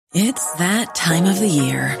It's that time of the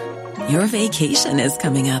year. Your vacation is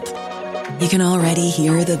coming up. You can already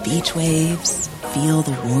hear the beach waves, feel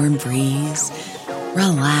the warm breeze,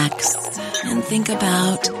 relax, and think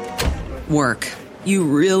about work. You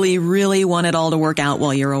really, really want it all to work out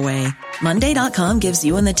while you're away. Monday.com gives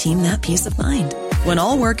you and the team that peace of mind. When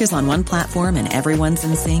all work is on one platform and everyone's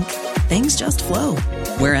in sync, things just flow.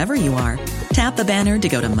 Wherever you are, tap the banner to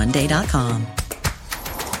go to Monday.com.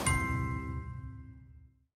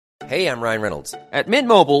 Hey, I'm Ryan Reynolds. At Mint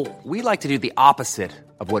Mobile, we like to do the opposite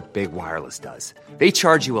of what Big Wireless does. They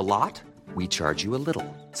charge you a lot, we charge you a little.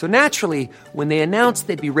 So naturally, when they announced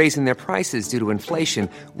they'd be raising their prices due to inflation,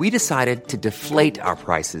 we decided to deflate our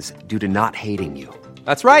prices due to not hating you.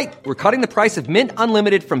 That's right. We're cutting the price of Mint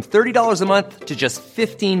Unlimited from $30 a month to just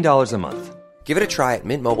 $15 a month. Give it a try at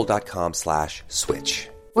mintmobile.com/switch.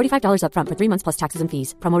 $45 up front for 3 months plus taxes and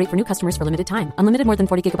fees. Promo rate for new customers for limited time. Unlimited more than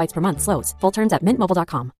 40 gigabytes per month. Slows full terms at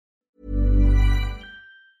mintmobile.com.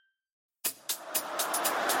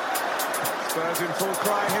 Spurs in full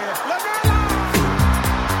cry here.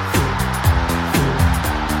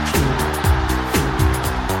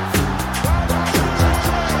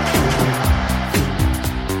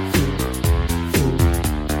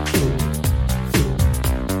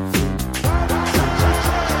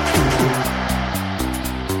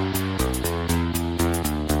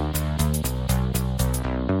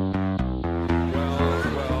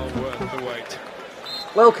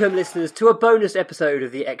 Welcome, listeners, to a bonus episode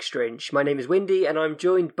of The Extra Inch. My name is Windy, and I'm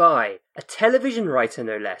joined by a television writer,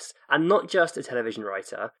 no less, and not just a television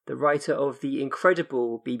writer, the writer of the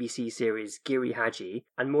incredible BBC series Giri, Haji,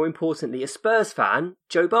 and more importantly, a Spurs fan,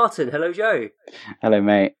 Joe Barton. Hello, Joe. Hello,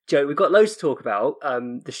 mate. Joe, we've got loads to talk about.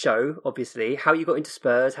 The show, obviously, how you got into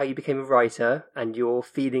Spurs, how you became a writer, and your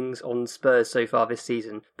feelings on Spurs so far this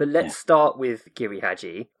season. But let's start with Giri,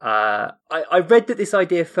 Haji. I read that this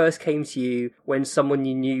idea first came to you when someone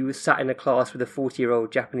you knew was sat in a class with a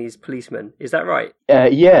 40-year-old Japanese policeman. Is that right?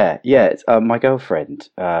 Yeah. It's my girlfriend,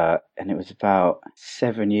 and it was about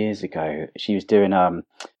 7 years ago. She was doing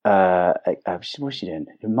what's she doing?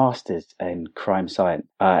 A master's in crime science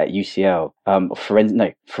at UCL.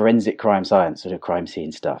 Forensic crime science, sort of crime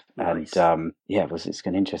scene stuff. Nice. And it's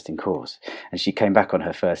an interesting course. And she came back on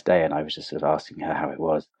her first day, and I was just sort of asking her how it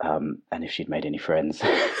was, and if she'd made any friends,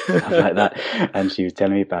 stuff like that. And she was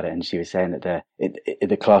telling me about it, and she was saying that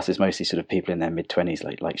the class is mostly sort of people in their mid-20s,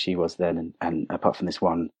 like she was then, and apart from this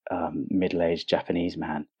one middle-aged Japanese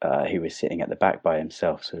man who was sitting at the back by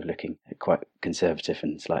himself, sort of looking quite conservative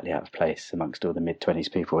and slightly out of place amongst all the mid-20s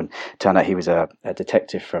people. And it turned out he was a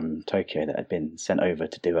detective from Tokyo that had been sent over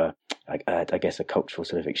to do a cultural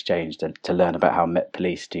sort of exchange to learn about how Met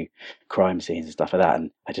Police do crime scenes and stuff like that.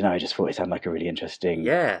 And I don't know, I just thought it sounded like a really interesting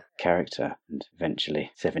character. And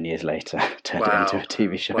eventually, 7 years later, turned it into a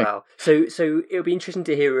TV show. Wow. So it'll be interesting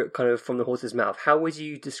to hear it kind of from the horse's mouth. How would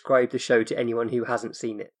you describe the show to anyone who hasn't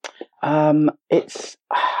seen it? It's.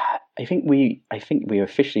 I think we are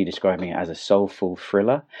officially describing it as a soulful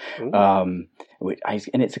thriller, and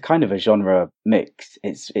it's a kind of a genre mix.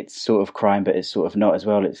 It's sort of crime, but it's sort of not as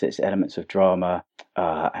well. It's elements of drama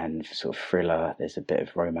and sort of thriller. There's a bit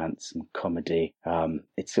of romance and comedy.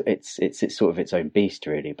 It's sort of its own beast,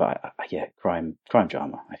 really. But crime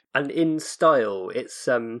drama. And in style, it's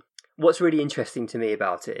what's really interesting to me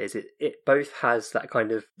about it is it both has that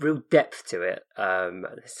kind of real depth to it.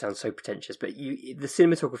 It sounds so pretentious, but the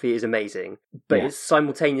cinematography is amazing, but it's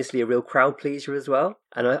simultaneously a real crowd pleaser as well.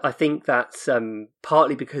 And I think that's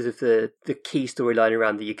partly because of the key storyline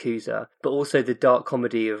around the Yakuza, but also the dark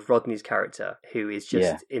comedy of Rodney's character, who is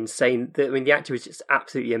just insane. The actor is just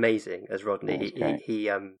absolutely amazing as Rodney. He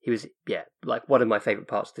was like one of my favourite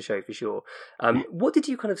parts of the show for sure. What did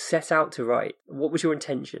you kind of set out to write? What was your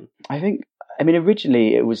intention?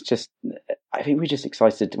 Originally it was just, I think we were just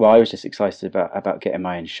excited. Well, I was just excited about getting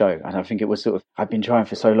my own show, and I think it was sort of, I've been trying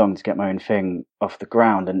for so long to get my own thing off the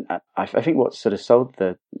ground, and I think what sort of sold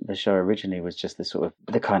the show originally was just the sort of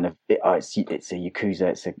the kind of it's a Yakuza,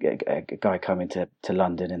 it's a guy coming to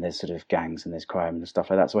London, and there's sort of gangs and there's crime and stuff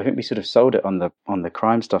like that. So I think we sort of sold it on the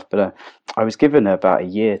crime stuff, but I was given about a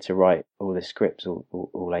year to write all the scripts,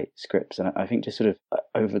 all 8 scripts, and I think just sort of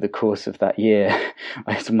over the course of that year,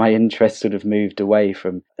 my interest sort of moved away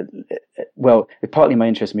from well, partly my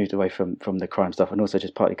interest moved away from the crime stuff, and also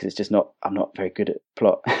just partly because it's just not, I'm not very good at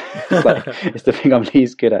plot. It's the thing I'm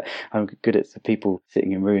least good at. I'm good at the people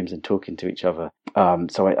sitting in rooms and talking to each other.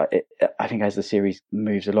 So I think as the series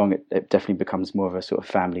moves along, it definitely becomes more of a sort of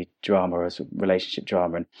family drama or a sort of relationship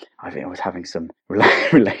drama. And I think I was having some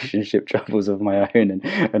relationship troubles of my own,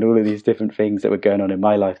 and all of these different things that were going on in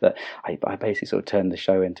my life, that I basically sort of turned the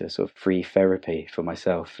show into a sort of free therapy for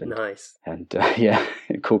myself. And, nice. And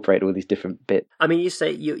incorporate all these different bits. I mean, you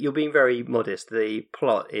say you're being very modest. The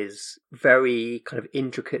plot is very kind of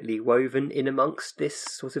intricately woven in amongst this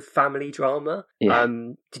sort of family drama. Yeah.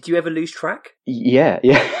 Did you ever lose track? Yeah,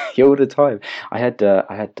 all the time. I had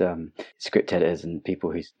script editors and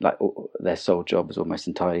people whose like their sole job was almost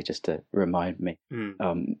entirely just to remind me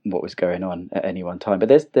what was going on at any one time. But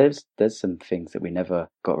there's some things that we never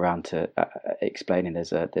got around to explaining.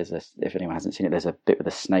 There's a if anyone hasn't seen it, there's a bit with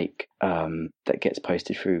a snake that gets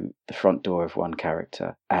posted through the front door of one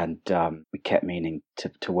character, and we kept meaning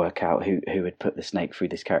to work out who had put the snake through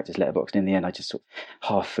this character's letterbox. And in the end, I just sort of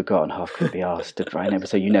half forgot and half couldn't be asked to try and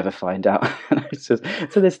so you never find out. So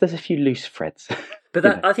there's a few loose threads.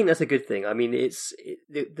 But I think that's a good thing. I mean,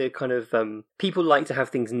 the kind of people like to have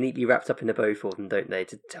things neatly wrapped up in a bow for them, don't they?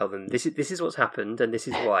 To tell them this is what's happened and this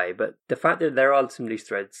is why. But the fact that there are some loose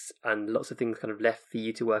threads and lots of things kind of left for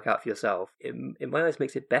you to work out for yourself, in my eyes,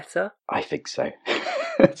 makes it better. I think so.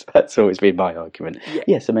 That's always been my argument.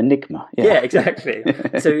 Yeah, some enigma. Yeah, exactly.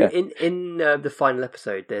 So in the final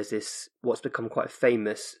episode, there's this what's become quite a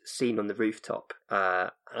famous scene on the rooftop.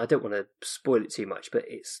 And I don't want to spoil it too much, but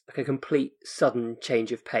it's like a complete sudden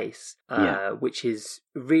change of pace, which is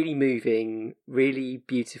really moving, really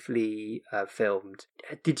beautifully filmed.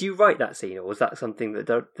 Did you write that scene, or was that something that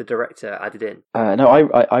the director added in? No,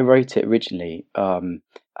 I wrote it originally.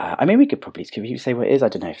 I mean, can you say what it is? I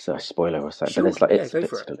don't know if it's a spoiler or something, sure, but it's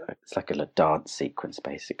like a little dance sequence,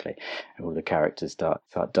 basically, and all the characters start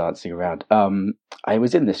dancing around. I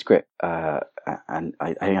was in the script, and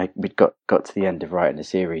we got to the end of writing the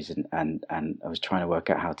series, and I was trying to work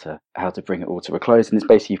out how to bring it all to a close. And it's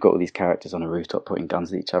basically, you've got all these characters on a rooftop pointing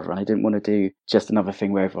guns at each other, and I didn't want to do just another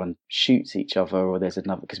thing where everyone shoots each other, or there's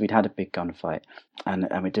another, because we'd had a big gunfight, and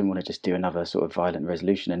we didn't want to just do another sort of violent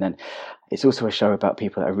resolution. And then it's also a show about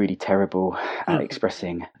people that are really terrible at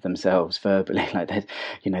expressing themselves verbally. Like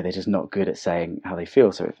they're just not good at saying how they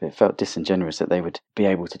feel. So it felt disingenuous that they would be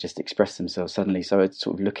able to just express themselves suddenly. So it's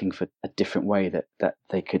sort of looking for a different way that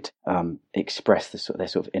they could express their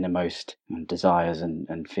sort of innermost desires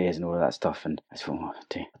and fears and all of that stuff. And I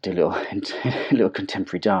thought, do a little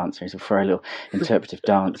contemporary dance, or sort of throw a little interpretive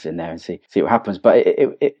dance in there and see what happens. But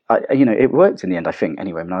it worked in the end, I think.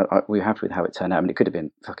 Anyway, we were happy with how it turned out. I mean, it could have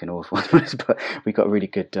been fucking awful, but we got a really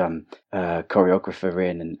good choreographer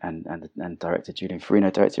in, and director Julian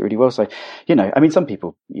Farina directed it really well. So, I mean, some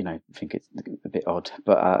people, think it's a bit odd,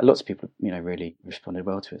 but lots of people, really responded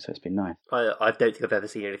well to it. So it's been nice. I don't think I've ever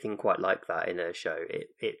seen anything quite like that in a show.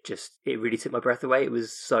 It really took my breath away. It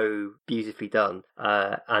was so beautifully done.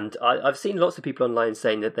 And I've seen lots of people online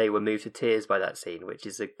saying that they were moved to tears by that scene, which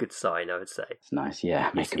is a good sign, I would say. It's nice,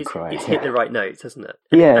 yeah. Make them cry. It's hit the right notes, hasn't it?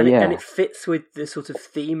 And it fits with the sort of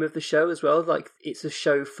theme of the show as well. Like, it's a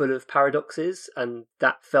show full of paradoxes, and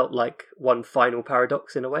that felt like one final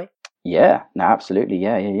paradox in a way. Yeah, no, absolutely.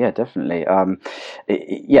 Yeah, definitely.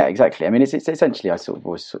 Yeah, exactly. I mean, it's essentially, I sort of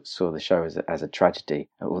always saw the show as a tragedy.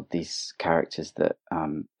 All these characters that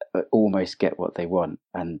almost get what they want,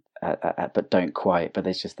 and but don't quite. But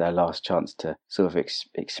there's just their last chance to sort of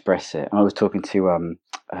express it. And I was talking to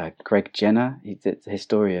Greg Jenner. He's a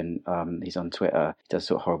historian. He's on Twitter. He does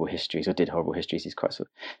sort of horrible histories, or did horrible histories. He's quite sort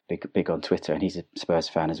of big on Twitter, and he's a Spurs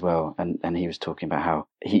fan as well. And he was talking about how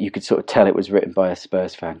you could sort of tell it was written by a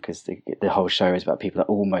Spurs fan, because the whole show is about people that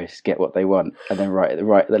almost get what they want, and then right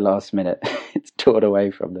at the last minute, it's torn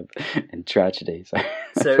away from them in tragedy. So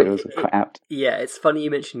I thought it was quite apt. Yeah, it's funny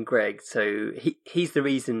you mentioned Greg. So he's the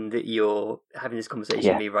reason that you're having this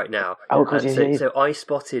conversation with me right now. Oh, of course, So I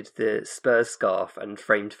spotted the Spurs scarf and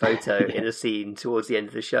framed photo in a scene towards the end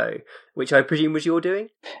of the show, which I presume was your doing?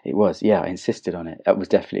 It was, yeah. I insisted on it. That was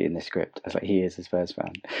definitely in the script. I was like, he is a Spurs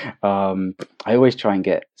fan. I always try and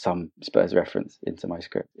get some Spurs reference into my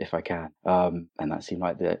script if I can, and that seemed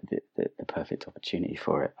like the perfect opportunity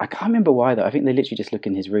for it. I can't remember why though. I think they literally just look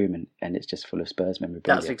in his room and it's just full of Spurs memorabilia.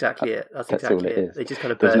 That's exactly it. That's exactly all it is. They just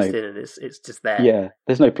kind of burst in and it's just there. Yeah,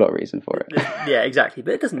 there's no plot reason for it. Yeah, exactly.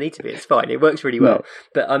 But it doesn't need to be. It's fine. It works really well.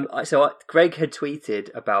 But Greg had tweeted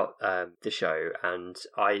about the show, and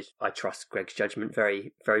I trust Greg's judgment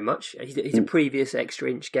very, very much. He's a previous Extra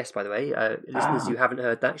Inch guest, by the way. Listeners who haven't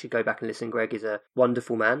heard that should go back and listen. Greg is a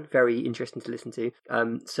wonderful man, very interesting to listen to.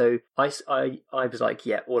 So I was like,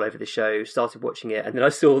 yeah, all over the show, started watching it, and then I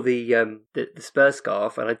saw the Spurs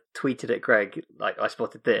scarf, and I tweeted at Greg, like, I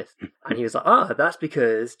spotted this, and he was like, that's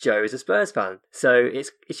because Joe is a Spurs fan. So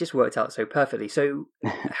it's just worked out so perfectly. So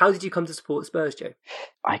how did you come to support Spurs, Joe?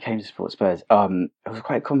 I came to support Spurs. It was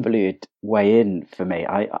quite a convoluted way in for me.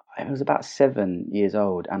 I was about 7 years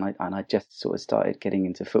old, and I just sort of started getting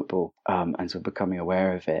into football, and sort of becoming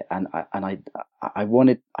aware of it. And I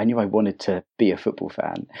knew I wanted to be a football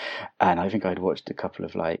fan, and I think I'd watched a couple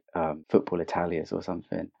of like Football Italias or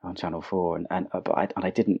something on Channel 4, but I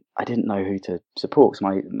didn't know who to support,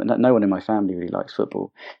 because no one in my family really likes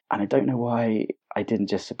football, and I don't know why I didn't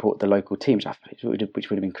just support the local teams, which would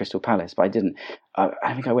have been Crystal Palace, but I didn't.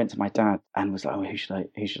 I think I went to my dad and was like, "Oh,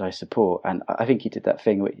 who should I support?" And I think he did that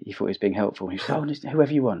thing where he thought he was being helpful. He said, "Oh,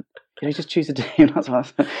 whoever you want, just choose a team." That's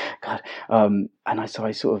what God. And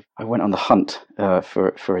I went on the hunt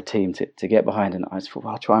for a team to get behind, and I thought,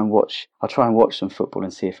 well, I'll try and watch some football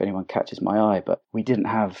and see if anyone catches my eye. But we didn't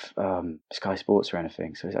have Sky Sports or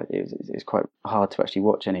anything, so it was quite hard to actually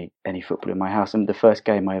watch any football in my house. And the first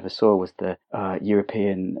game I ever saw was the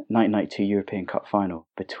 1992 European Cup final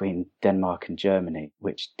between Denmark and Germany,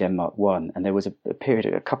 which Denmark won. And there was a period,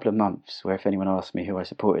 a couple of months, where if anyone asked me who I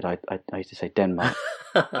supported, I used to say Denmark,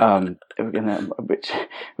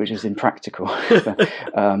 which was impractical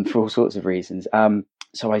for all sorts of reasons.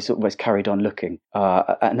 So I sort of was carried on looking,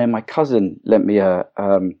 and then my cousin lent me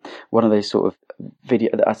one of those sort of video,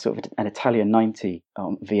 sort of an Italian 90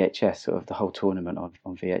 on VHS, sort of the whole tournament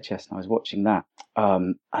on VHS, and I was watching that,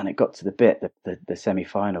 and it got to the bit, the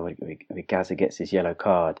semi-final, where Gazza gets his yellow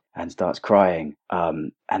card and starts crying,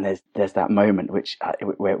 and there's that moment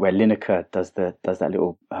where Lineker does that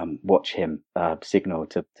little watch him signal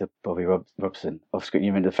to Bobby Robson off screen.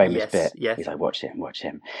 You remember the famous bit? Yes. He's like, watch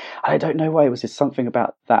him. I don't know why, it was just something about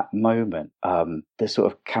that moment, the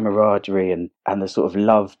sort of camaraderie and the sort of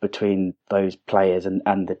love between those players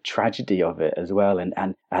and the tragedy of it as well,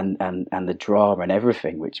 and the drama and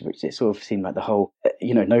everything, which it sort of seemed like the whole,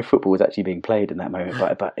 no football was actually being played in that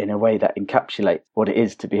moment, but in a way that encapsulates what it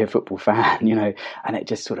is to be a football fan, and it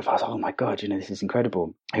just sort of, I was, oh my God, this is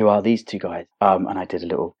incredible. Who are these two guys? And I did a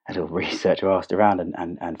little research, or asked around,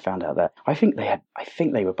 and found out that I think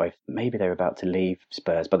they were both, maybe they were about to leave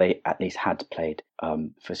Spurs, but they at least had played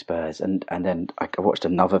for Spurs. And then I watched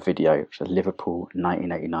another video, which was a Liverpool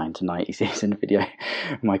 1989 to 90 season video.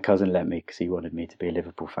 My cousin lent me because he wanted me to be a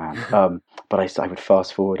Liverpool fan. But I would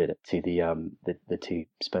fast forward it to the two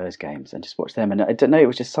Spurs games and just watch them. And I don't know, it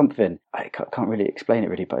was just something, I can't really explain it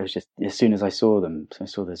really, but it was just, as soon as I saw them, so I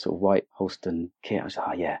saw the sort of white Holston kit, I was like,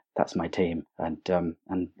 oh yeah, that's my team. And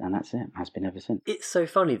that's it. Has been ever since. It's so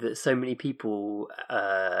funny that so many people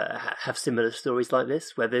have similar stories like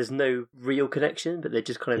this, where there's no real connection, but they're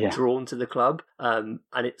just kind of drawn to the club. And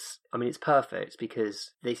it's perfect,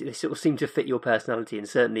 because they sort of seem to fit your personality, and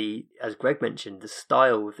certainly, as Greg mentioned, the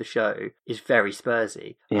style of the show is very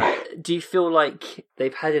Spursy. Yeah. Do you feel like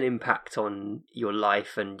they've had an impact on your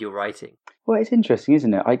life and your writing? Well, it's interesting,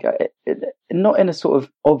 isn't it? Not in a sort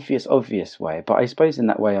of obvious way, but I suppose in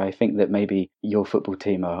that way, I think that maybe your football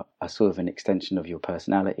team are sort of an extension of your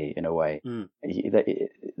personality in a way.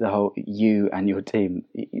 The whole you and your team,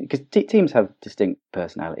 because teams have distinct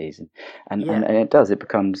personalities, and it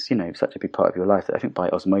becomes such a big part of your life that I think by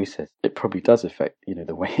osmosis it probably does affect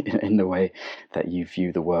the way that you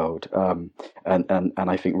view the world. And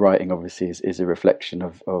I think writing obviously is a reflection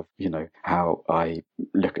of how I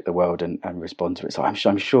look at the world and respond to it. So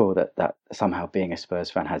I'm sure that somehow being a Spurs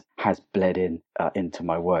fan has bled into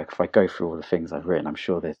my work. If I go through all the things I've written, I'm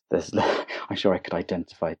sure there's I'm sure I could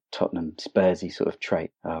identify Tottenham Spursy sort of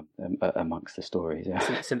trait amongst the stories.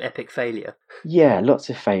 Yeah. Some epic failure. Yeah, lots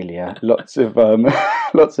of failure, lots of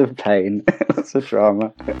lots of pain, lots of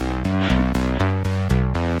drama.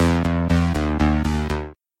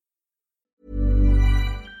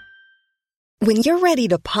 When you're ready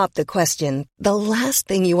to pop the question, the last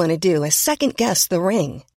thing you want to do is second-guess the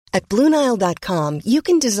ring. At BlueNile.com, you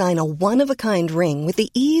can design a one-of-a-kind ring with the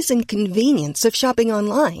ease and convenience of shopping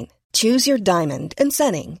online. Choose your diamond and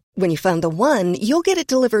setting. When you find the one, you'll get it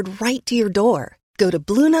delivered right to your door. Go to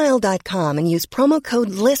BlueNile.com and use promo code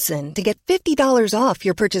LISTEN to get $50 off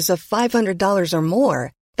your purchase of $500 or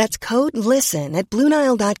more. That's code LISTEN at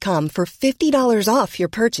BlueNile.com for $50 off your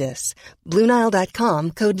purchase.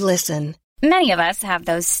 BlueNile.com, code LISTEN. Many of us have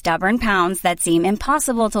those stubborn pounds that seem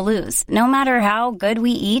impossible to lose, no matter how good we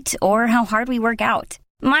eat or how hard we work out.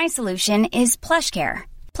 My solution is PlushCare.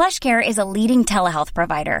 PlushCare is a leading telehealth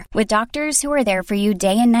provider with doctors who are there for you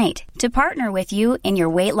day and night to partner with you in your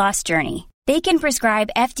weight loss journey. They can prescribe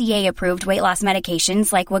FDA-approved weight loss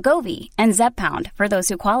medications like Wegovy and Zepbound for those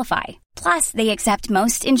who qualify. Plus, they accept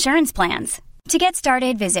most insurance plans. To get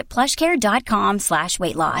started, visit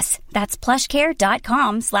plushcare.com/weightloss. That's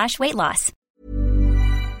plushcare.com/weightloss.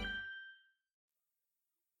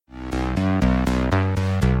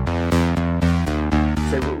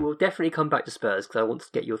 So we'll definitely come back to Spurs because I want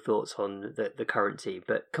to get your thoughts on the current team.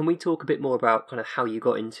 But can we talk a bit more about kind of how you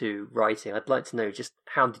got into writing? I'd like to know just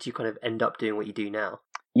how did you kind of end up doing what you do now?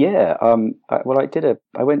 Yeah, I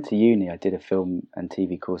went to uni. I did a film and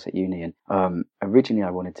TV course at uni, and originally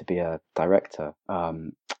I wanted to be a director.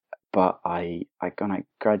 But when I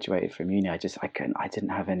graduated from uni, I didn't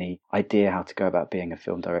have any idea how to go about being a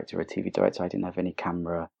film director or a TV director. I didn't have any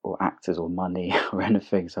camera or actors or money or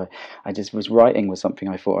anything. So I just was writing was something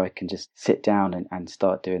I thought I can just sit down and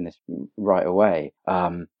start doing this right away.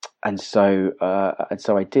 And so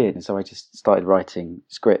I did. And so I just started writing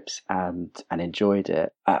scripts and enjoyed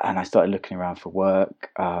it. And I started looking around for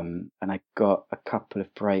work. And I got a couple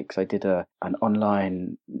of breaks. I did an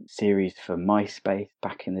online series for MySpace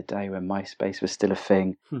back in the day when MySpace was still a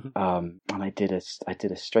thing. And I did a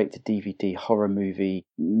straight to DVD horror movie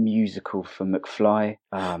musical for McFly,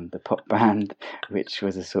 the pop band, which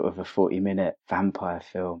was a sort of a 40-minute vampire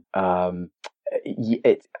film.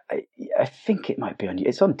 I think it might be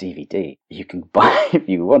it's on DVD. You can buy if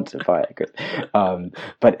you want to buy it.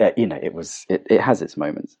 But it has its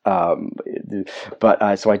moments.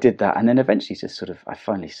 So I did that, and then eventually I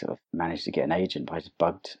finally sort of managed to get an agent. But I just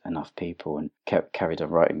bugged enough people and carried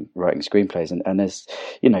on writing screenplays, and there's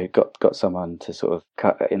got someone to sort of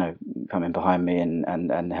come in behind me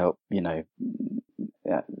and help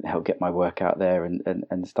help get my work out there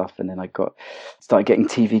and stuff. And then I started getting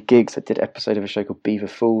TV gigs. I did an episode of a show called Beaver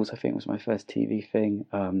Falls, I think was my first TV thing.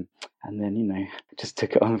 And then, just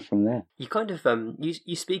took it on from there. You kind of,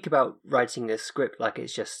 you speak about writing a script like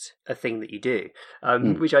it's just a thing that you do,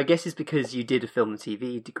 which I guess is because you did a film and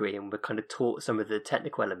TV degree and were kind of taught some of the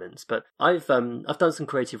technical elements. But I've done some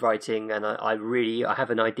creative writing, and I have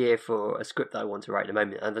an idea for a script that I want to write at the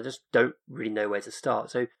moment, and I just don't really know where to start.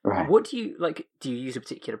 So What do you, do you use a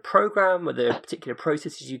particular program? Are there particular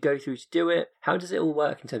processes you go through to do it? How does it all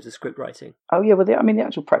work in terms of script writing? Oh yeah, well, the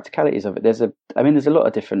actual practicalities of it. There's a lot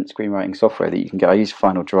of different screenwriting software that you can get. I use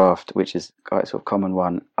Final Draft, which is quite a sort of common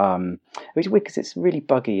one, which is weird because it's really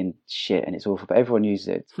buggy and shit and it's awful, but everyone uses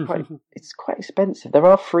it. It's quite expensive. There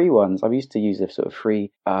are free ones. I used to use a sort of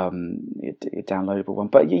free downloadable one,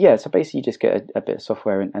 but yeah. So basically, you just get a bit of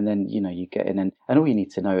software, and then you get in, and all you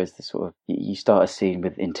need to know is the sort of you start a scene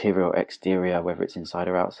with interior or exterior, whether it's inside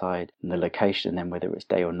or outside, and the location, and then whether it's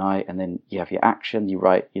day or night, and then you have your action. You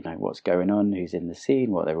write, what's going on, who's in the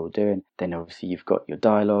scene, what they're all doing. Then obviously you've got your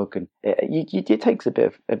dialogue, and it takes a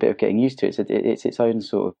bit of getting used to it. It's its own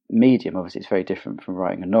sort of medium. Obviously, it's very different from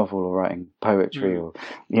writing a novel or writing poetry or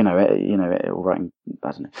or writing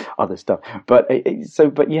other stuff. But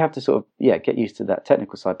you have to sort of get used to that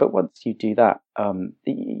technical side. But once you do that,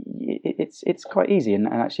 it's quite easy, and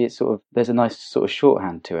actually it's sort of there's a nice sort of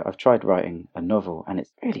shorthand to it. I've tried writing a novel, and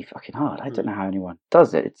it's really fucking hard. I don't know how anyone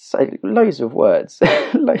does it. It's loads of words,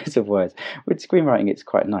 loads of words. With screenwriting, it's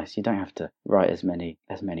quite nice. You don't have to write as many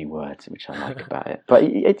words, which I like about it. But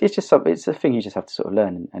it's just something. It's a thing you just have to sort of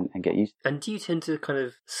learn and get used to. And do you tend to kind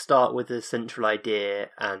of start with a central idea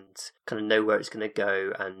and kind of know where it's going to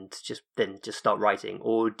go, and just start writing,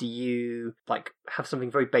 or do you have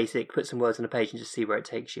something very basic, put some words on a page, and just see where it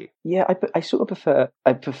takes you? Yeah, I sort of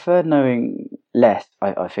prefer knowing less.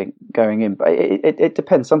 I think going in, but it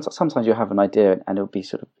depends. Sometimes you'll have an idea and it'll be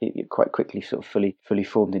sort of quite quickly sort of fully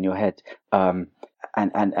formed in your head. And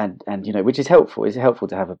which is helpful. It's helpful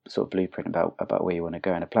to have a sort of blueprint about where you want to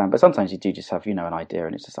go and a plan. But sometimes you do just have an idea,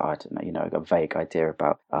 and it's just I don't know, a vague idea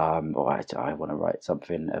about or I want to write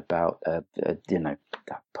something about a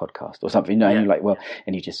podcast or something. And you're like, well,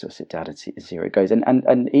 and you just sort of sit down and see where it goes.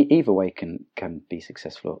 And either way can be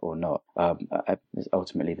successful or not.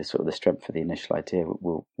 Ultimately, the sort of the strength of the initial idea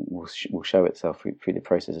will show itself through the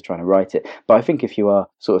process of trying to write it. But I think if you are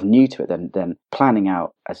sort of new to it, then planning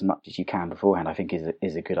out as much as you can beforehand, I think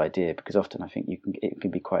is a good idea, because often I think it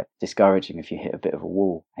can be quite discouraging if you hit a bit of a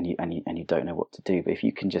wall and you don't know what to do. But if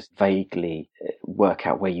you can just vaguely work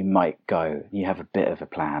out where you might go, you have a bit of a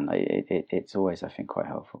plan. It's always, I think, quite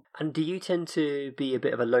helpful. And do you tend to be a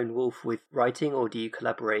bit of a lone wolf with writing, or do you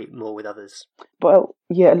collaborate more with others? Well,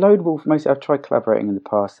 yeah, lone wolf. Mostly, I've tried collaborating in the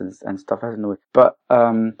past and stuff, hasn't always. But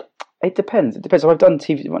It depends. It depends. So I've done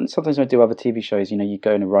TV. Sometimes when I do other TV shows, you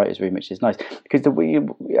go in a writer's room, which is nice because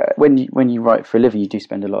when you write for a living, you do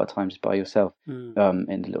spend a lot of time just by yourself in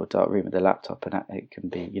the little dark room with the laptop, and it can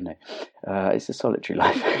be, it's a solitary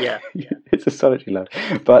life. Yeah. It's a solitary life.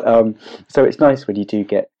 But so it's nice when you do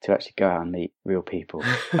get to actually go out and meet real people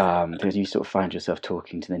because you sort of find yourself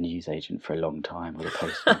talking to the newsagent for a long time, or the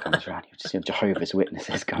postman comes around. You just see Jehovah's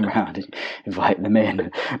Witnesses come around and invite them in,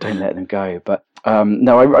 and don't let them go. But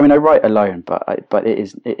no, I mean I write alone, but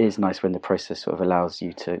it is nice when the process sort of allows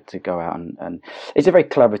you to go out and it's a very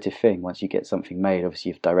collaborative thing. Once you get something made, obviously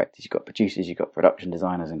you've directors, you've got producers, you've got production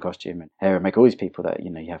designers and costume and hair and make, all these people that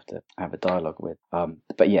you have to have a dialogue with.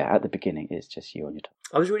 But yeah, at the beginning it's just you on your top.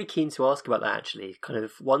 I was really keen to ask about that actually. Kind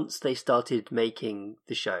of once they started making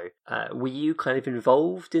the show, were you kind of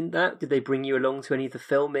involved in that? Did they bring you along to any of the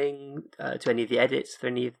filming, to any of the edits, to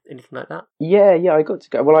anything like that? Yeah, I got to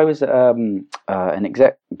go. Well, I was an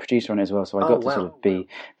exec producer on it as well, so I got to sort of be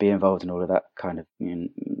involved in all of that kind of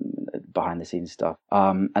behind the scenes stuff.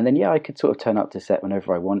 And then I could sort of turn up to set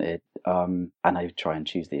whenever I wanted, and I would try and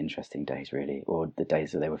choose the interesting days really, or the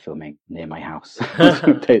days that they were filming near my house.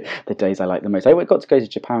 the days I like the most. I got to go to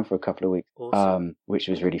Japan for a couple of weeks, awesome. Which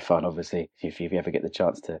was really fun. Obviously, if you ever get the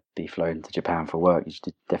chance to be flown to Japan for work, you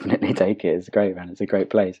should definitely take it. It's great, man. It's a great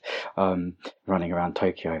place. Running around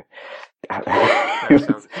Tokyo.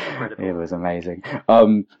 It was amazing.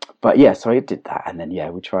 But yeah, so I did that, and then I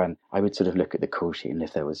would sort of look at the call sheet, and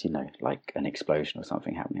if there was like an explosion or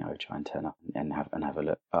something happening, I would try and turn up and have a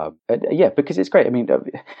look. Because it's great. I mean,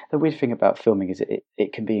 the weird thing about filming is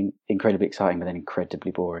it can be incredibly exciting, but then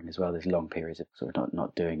incredibly boring as well. There's long periods of sort of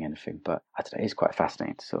not doing anything, but I don't know, it's quite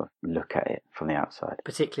fascinating to sort of look at it from the outside.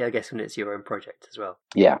 Particularly, I guess, when it's your own project as well.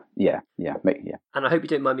 Yeah. And I hope you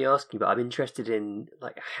don't mind me asking, but I'm interested in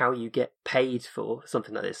like how you get paid for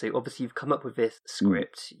something like this. So obviously you've come up with this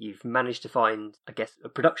script, you've managed to find, I guess, a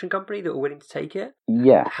production company that are willing to take it.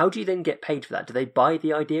 Yeah. How do you then get paid for that? Do they buy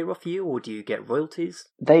the idea off you, or do you get royalties?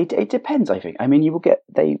 It depends, I think. I mean, you will get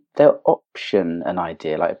they'll option an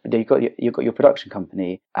idea. Like you've got your production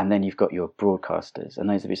company, and then you've got your broadcasters, and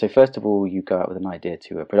those of you. So first of all, you go out with an idea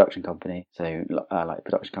to a production company. So like a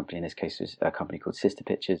production company in this case was a company called Sister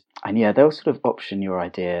Pictures, and they'll sort of option your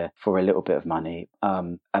idea for a little bit of money,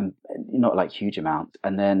 and not like huge amounts.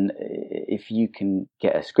 And then if you can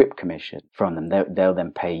get a script commission from them, they'll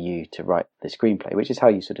then pay you to write the screenplay, which is how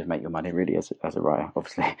you sort of make your money really as a writer,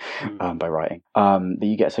 obviously, by writing. But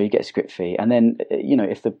you get a script fee, and then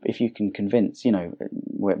if you can convince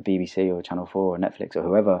BBC or Channel 4 or Netflix or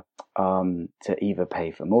whoever to either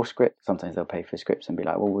pay for more scripts. Sometimes they'll pay for scripts and be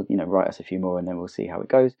like, well, write us a few more and then we'll see how it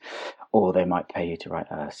goes. Or they might pay you to write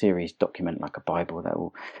a series document like a Bible that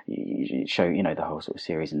will show the whole sort of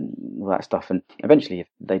series and all that stuff. And eventually, if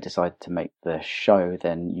they decide to make the show,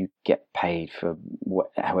 then you get paid for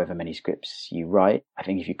however many scripts you write. I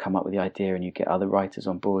think if you come up with the idea and you get other writers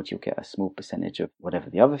on board, you'll get a small percentage of whatever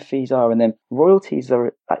the other fees are. And then royalties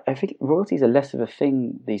are less of a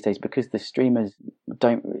thing these days because the streamers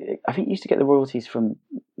don't. I think you used to get the royalties from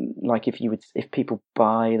like if people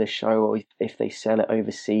buy the show or if they sell it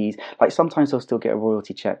overseas. Like sometimes they'll still get a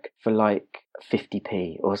royalty check for like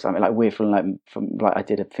 50p or something like weird from I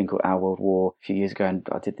did a thing called Our World War a few years ago, and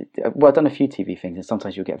I've done a few TV things, and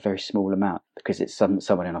sometimes you'll get a very small amount because it's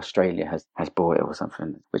someone in Australia has bought it or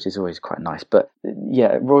something, which is always quite nice. But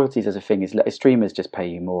yeah, royalties as a thing is streamers just pay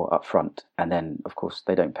you more up front, and then of course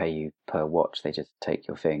they don't pay you per watch, they just take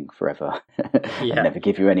your thing forever and never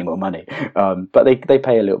give you any more money. But they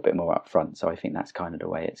pay a little bit more up front, so I think that's kind of the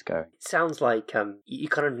way it's going. It sounds like you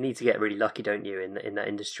kind of need to get really lucky, don't you, in that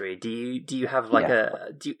industry? Do you have like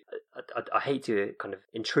I hate to kind of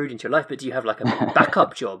intrude into your life, but do you have like a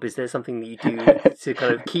backup job? Is there something that you do to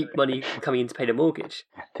kind of keep money coming in to pay the mortgage?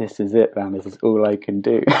 This is it, man. This is all I can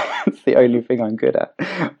do. It's the only thing I'm good at.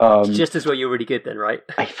 Just as well you're really good then, right?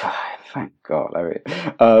 Thank God.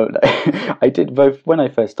 I did both. When I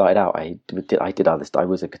first started out, I did other stuff. I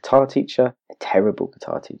was a guitar teacher, a terrible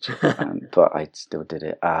guitar teacher, but I still did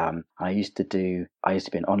it. I used to be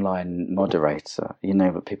an online moderator.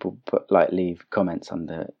 But people leave comments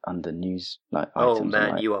under news items. Oh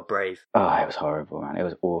man, you are brave. Oh, it was horrible, man. It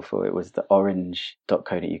was awful. It was the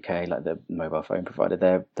orange.co.uk, like the mobile phone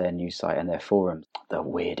provider, their news site and their forums. The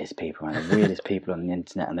weirdest people, man. The weirdest people on the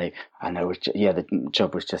internet, and the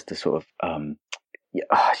job was just to sort of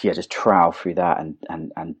just trowel through that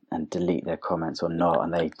and delete their comments or not,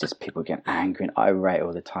 and people get angry and irate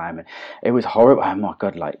all the time, and it was horrible. Oh my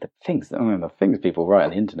God, like the things people write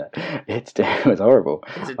on the internet, it was horrible.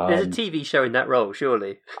 There's a TV show in that role,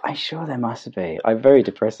 surely. I'm sure there must be. A very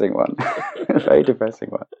depressing one. A very depressing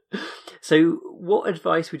one. So what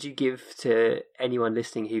advice would you give to anyone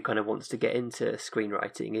listening who kind of wants to get into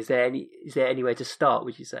screenwriting? Is there any way to start,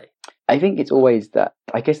 would you say? I think it's always that.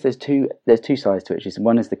 I guess there's two sides to it.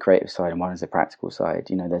 One is the creative side, and one is the practical side.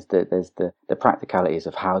 There's the practicalities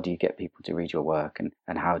of how do you get people to read your work,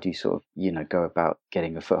 and how do you sort of go about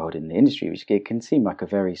getting a foothold in the industry, which it can seem like a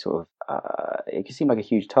very sort of it can seem like a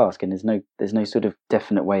huge task, and there's no sort of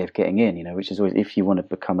definite way of getting in. Which is always, if you want to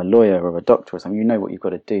become a lawyer or a doctor or something, what you've got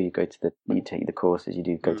to do. You take the courses, you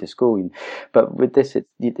do go to school. But with this,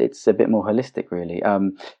 it's a bit more holistic, really.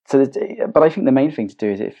 But I think the main thing to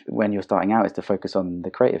do is, when you're starting out, is to focus on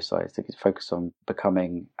the creative side, to focus on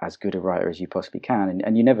becoming as good a writer as you possibly can,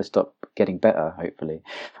 and you never stop getting better. Hopefully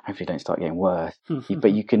you don't start getting worse.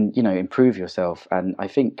 But you can improve yourself. And I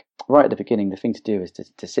think right at the beginning, the thing to do is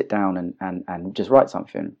to sit down and just write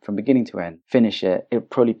something from beginning to end, finish it. It'll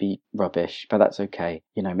probably be rubbish, but that's okay.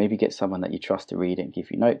 Maybe get someone that you trust to read it and give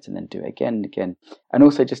you notes, and then do it again and again. And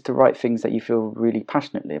also just to write things that you feel really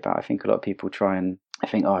passionately about. I think a lot of people try and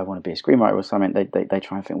think, I want to be a screenwriter or something. They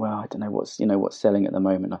try and think, well, I don't know what's selling at the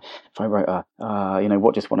moment. If I wrote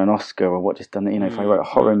what just won an Oscar, or what just done, if I wrote a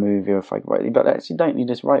horror movie, or if I write, but actually don't. You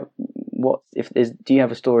just write do you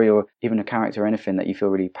have a story or even a character or anything that you feel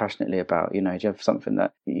really passionately about? Do you have something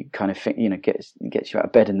that you kind of think, gets you out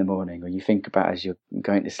of bed in the morning, or you think about as you're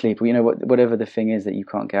going to sleep, or whatever the thing is that you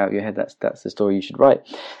can't get out of your head, that's the story you should write.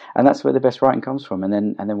 And that's where the best writing comes from. And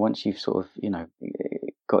then once you've sort of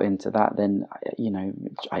got into that, then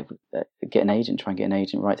I get an agent, try and get an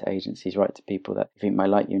agent, write to agencies, write to people that you think might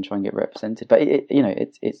like you, and try and get represented. But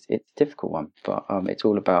it's a difficult one, but it's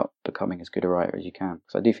all about becoming as good a writer as you can.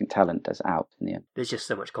 So I do think talent does out in the end. There's just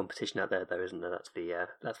so much competition out there, though, isn't there? That's the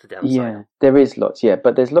downside. Yeah, there is lots. Yeah,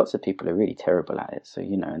 but there's lots of people who are really terrible at it. So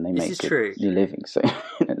and they make good living. So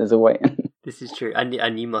there's a way. This is true,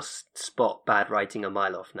 and you must spot bad writing a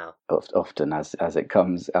mile off now. Often, as it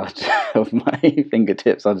comes out of my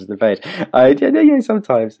fingertips onto the page.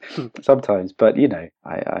 Sometimes, but sometimes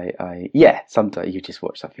you just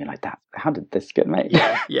watch something like that. How did this get made?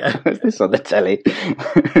 Yeah. Is this on the telly?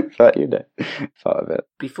 But part of it.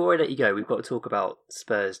 Before I let you go, we've got to talk about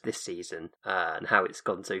Spurs this season and how it's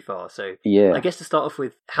gone so far. So yeah, I guess to start off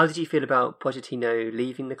with, how did you feel about Pochettino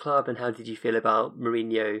leaving the club, and how did you feel about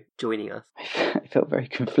Mourinho joining us? I felt very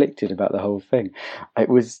conflicted about the whole thing. It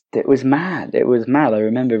was mad. It was mad. I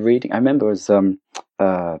remember as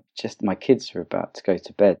just my kids were about to go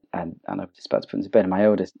to bed, and I was just about to put them to bed, and my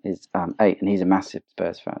eldest is 8, and he's a massive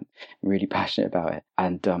Spurs fan, really passionate about it.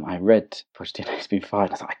 And I read Pochettino's been fired.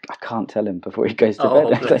 I was like, I can't tell him before he goes to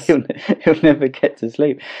bed. He'll never get to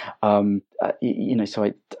sleep. So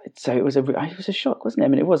it was a shock, wasn't it? I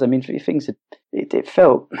mean, it was. I mean, things it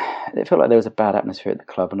felt like there was a bad atmosphere at the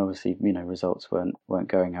club, and obviously results weren't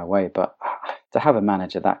going our way. But to have a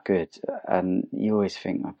manager that good, and you always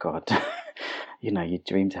think, oh God. You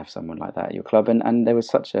dream to have someone like that at your club, and there was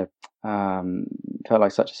such a felt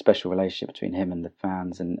like such a special relationship between him and the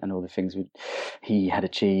fans, and all the things he had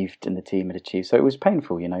achieved and the team had achieved. So it was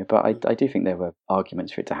painful, but I do think there were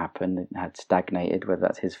arguments for it to happen. It had stagnated, whether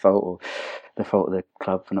that's his fault or the fault of the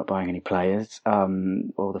club for not buying any players,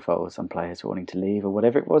 or the fault of some players wanting to leave, or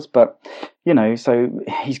whatever it was. But so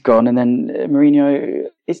he's gone, and then Mourinho.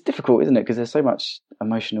 It's difficult, isn't it? Because there's so much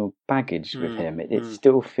emotional baggage with him. It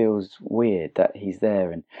still feels weird that he's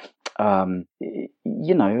there, and I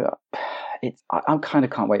kind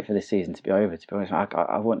of can't wait for this season to be over. To be honest,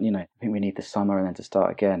 I want I think we need the summer and then to start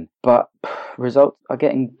again. But results are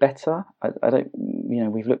getting better. I don't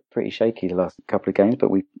we've looked pretty shaky the last couple of games,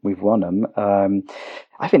 but we've won them.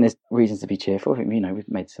 I think there's reasons to be cheerful. I think we've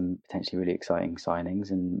made some potentially really exciting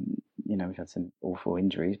signings, and we've had some awful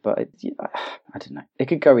injuries, but I don't know. It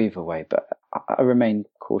could go either way, but I remain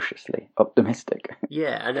cautiously optimistic.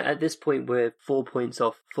 Yeah, and at this point we're 4 points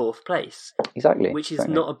off 4th place. Exactly. Which is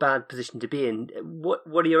not a bad position to be in. What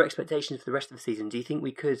are your expectations for the rest of the season? Do you think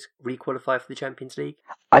we could re-qualify for the Champions League?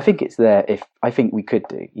 I think it's there. I think we could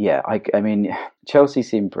do. Yeah, I mean, Chelsea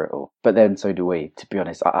seem brittle, but then so do we. To be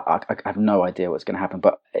honest, I have no idea what's going to happen.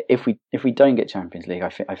 But if we don't get Champions League,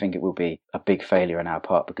 I think it will be a big failure on our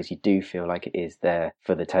part, because you do feel like it is there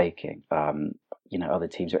for the taking. Other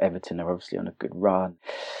teams, or Everton, are obviously on a good run,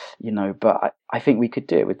 but I think we could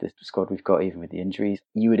do it with the squad we've got, even with the injuries.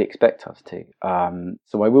 You would expect us to.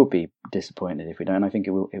 So I will be disappointed if we don't. I think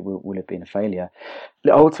it will have been a failure.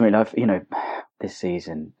 Ultimately, this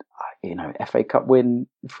season, FA Cup win,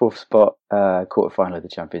 4th spot, quarter-final of the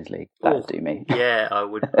Champions League. That'd do me. Yeah,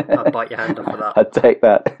 I'd bite your hand off for that. I'd take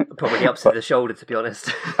that. Probably up to the shoulder, to be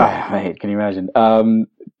honest. Oh, mate, can you imagine?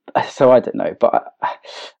 So I don't know, but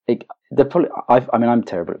I'm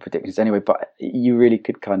terrible at predictions anyway, but you really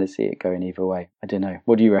could kind of see it going either way. I don't know.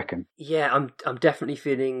 What do you reckon? Yeah, I'm definitely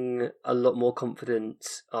feeling a lot more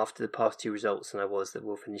confident after the past two results than I was that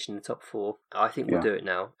we'll finish in the top four. I think we'll do it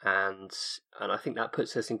now, and I think that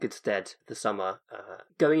puts us in good stead for the summer.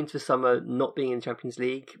 Going into the summer, not being in the Champions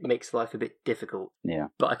League makes life a bit difficult. Yeah.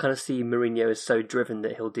 But I kind of see Mourinho as so driven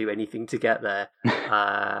that he'll do anything to get there,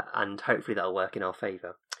 and hopefully that'll work in our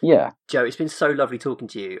favour. Yeah. Joe, it's been so lovely talking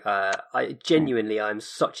to you. I'm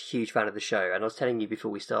such a huge fan of the show, and I was telling you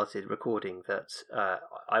before we started recording that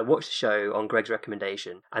I watched the show on Greg's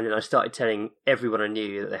recommendation, and then I started telling everyone I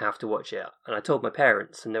knew that they have to watch it. And I told my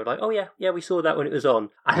parents, and they were like, "Oh yeah, we saw that when it was on."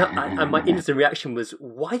 And my instant reaction was,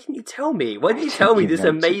 "Why didn't you tell me? Why didn't you tell me this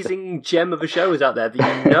amazing gem of a show was out there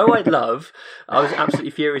that you know I'd love?" I was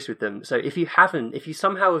absolutely furious with them. So if you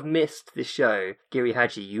somehow have missed this show, Giri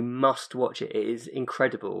Haji, you must watch it. It is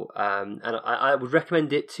incredible. And I would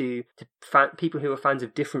recommend it to people who are fans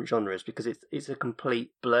of different genres, because it's a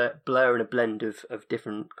complete blur and a blend of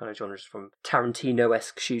different kind of genres, from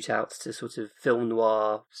Tarantino-esque shootouts to sort of film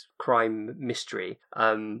noir crime mystery.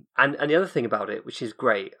 And the other thing about it, which is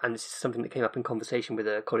great, and this is something that came up in conversation with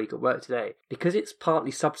a colleague at work today, because it's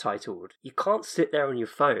partly subtitled, you can't sit there on your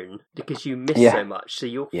phone because you miss so much, so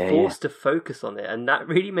you're forced to focus on it, and that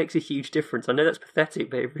really makes a huge difference. I know that's pathetic,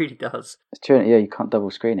 but it really does. It's true. Yeah, you can't double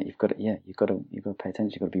screen it. You've got to pay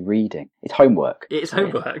attention. You've got to be reading. It's homework. It's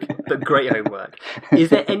homework, but great homework. Is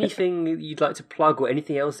there anything you'd like to plug, or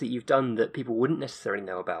anything else that you've done that people wouldn't necessarily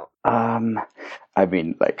know about? I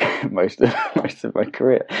mean, like most of my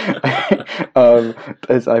career.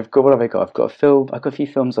 What have I got? I've got a film. I've got a few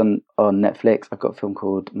films on Netflix. I've got a film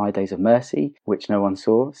called My Days of Mercy, which no one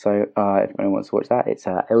saw. So if anyone wants to watch that, it's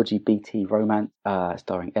a LGBT romance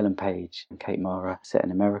starring Ellen Page and Kate Mara, set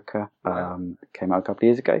in America. Wow. Came out a couple of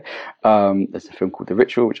years ago. There's a film called The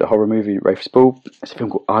Ritual, which is a horror movie, Rafe Spall. There's a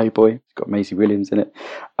film called I Boy. It's got Maisie Williams in it.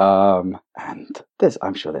 And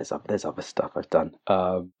I'm sure there's other stuff I've done.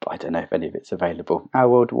 But I don't know if any of it's available. Our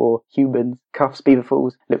World War, Humans, Cuffs,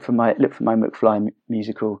 Beaverfalls. Look for my McFly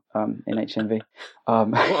musical in HMV.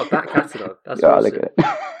 What a back catalogue! That's awesome. Look at it.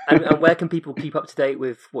 And where can people keep up to date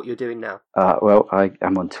with what you're doing now? Well, I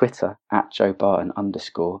am on Twitter at Joe Barton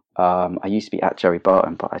 _. I used to be at Joey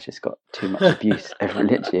Barton, but I just got too much abuse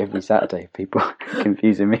literally every Saturday. People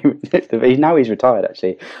confusing me. Now he's retired.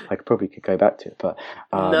 Actually, I could go back to it, but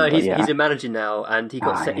no, he's a manager now, and he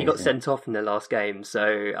got sent off in the last game.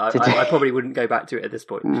 So I probably wouldn't go back to it at this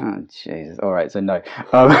point. Oh, Jesus! All right, so no.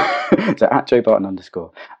 So at Joe Barton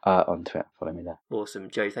 _ on Twitter. Follow me there. Awesome,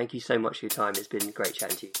 Joe. Thank you so much for your time. It's been great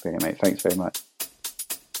chatting to you. Brilliant, mate. Thanks very much.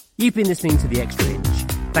 You've been listening to The Extra Inch.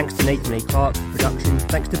 Thanks to Nathan A. Clark for production.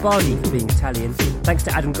 Thanks to Barney for being Italian. Thanks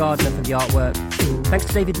to Adam Gardner for the artwork. Thanks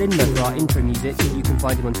to David Lindner for our intro music. You can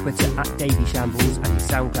find him on Twitter at DavyShambles and his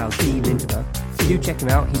SoundCloud D Lindner. Do check him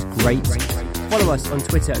out. He's great. Follow us on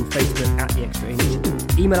Twitter and Facebook at The Extra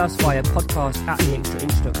Inch. Email us via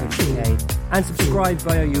podcast@theextrainch.co.uk and subscribe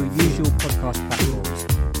via your usual podcast platforms.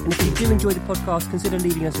 And if you do enjoy the podcast, consider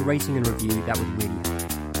leaving us a rating and review. That would really help.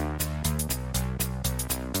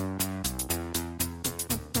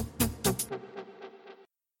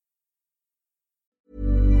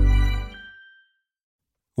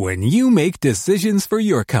 When you make decisions for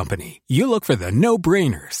your company, you look for the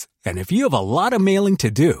no-brainers. And if you have a lot of mailing to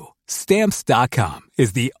do, Stamps.com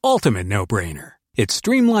is the ultimate no-brainer. It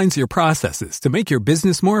streamlines your processes to make your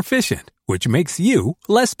business more efficient, which makes you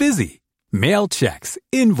less busy. Mail checks,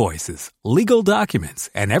 invoices, legal documents,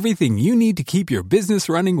 and everything you need to keep your business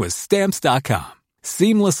running with Stamps.com.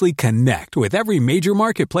 Seamlessly connect with every major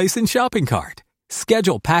marketplace and shopping cart.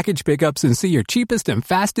 Schedule package pickups and see your cheapest and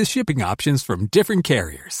fastest shipping options from different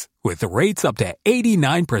carriers, with rates up to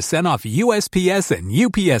 89% off USPS and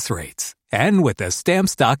UPS rates. And with the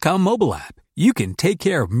Stamps.com mobile app, you can take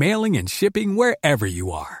care of mailing and shipping wherever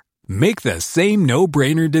you are. Make the same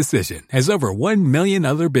no-brainer decision as over 1 million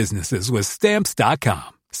other businesses with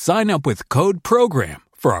Stamps.com. Sign up with code PROGRAM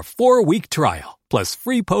for a 4-week trial, plus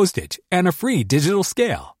free postage and a free digital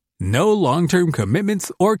scale. No long-term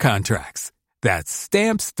commitments or contracts. That's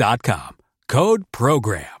Stamps.com. Code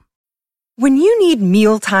PROGRAM. When you need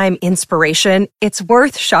mealtime inspiration, it's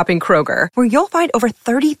worth shopping Kroger, where you'll find over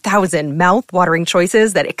 30,000 mouth-watering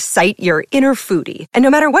choices that excite your inner foodie. And no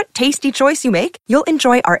matter what tasty choice you make, you'll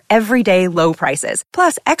enjoy our everyday low prices,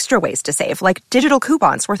 plus extra ways to save, like digital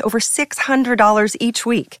coupons worth over $600 each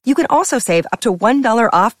week. You can also save up to $1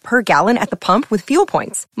 off per gallon at the pump with fuel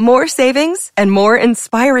points. More savings and more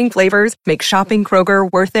inspiring flavors make shopping Kroger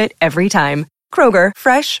worth it every time. Kroger,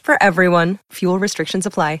 fresh for everyone. Fuel restrictions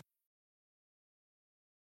apply.